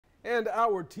And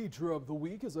our teacher of the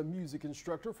week is a music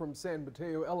instructor from San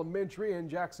Mateo Elementary in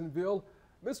Jacksonville.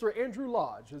 Mr. Andrew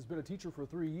Lodge has been a teacher for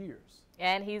 3 years.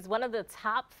 And he's one of the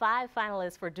top 5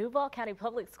 finalists for Duval County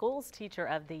Public Schools Teacher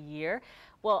of the Year.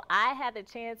 Well, I had the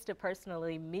chance to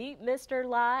personally meet Mr.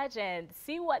 Lodge and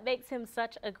see what makes him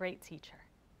such a great teacher.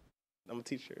 I'm a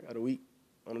teacher of the week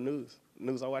on the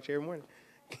news I watch every morning.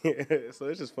 So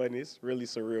it's just funny. It's really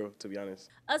surreal, to be honest.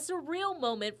 A surreal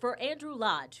moment for Andrew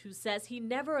Lodge, who says he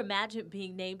never imagined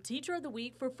being named Teacher of the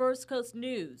Week for First Coast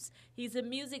News. He's a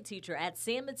music teacher at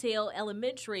San Mateo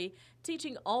Elementary,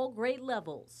 teaching all grade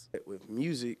levels. With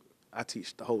music, I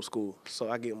teach the whole school, so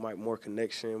I get more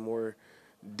connection, more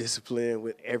discipline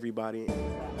with everybody.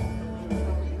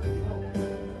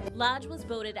 Lodge was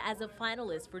voted as a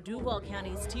finalist for Duval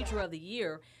County's Teacher of the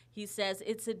Year. He says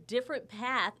it's a different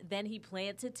path than he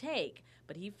planned to take,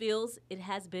 but he feels it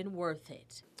has been worth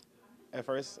it. At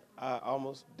first, I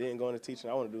almost didn't go into teaching.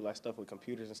 I want to do like stuff with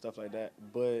computers and stuff like that,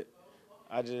 but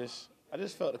I just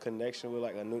felt a connection with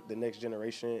the next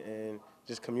generation and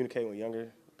just communicating with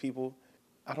younger people.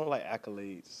 I don't like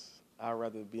accolades. I'd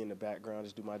rather be in the background,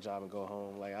 just do my job and go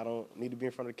home. Like, I don't need to be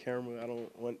in front of the camera. I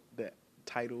don't want the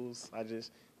titles. I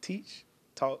just teach,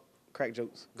 talk, crack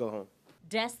jokes, go home.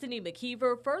 Destiny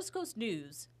McKeever, First Coast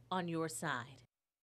News, on your side.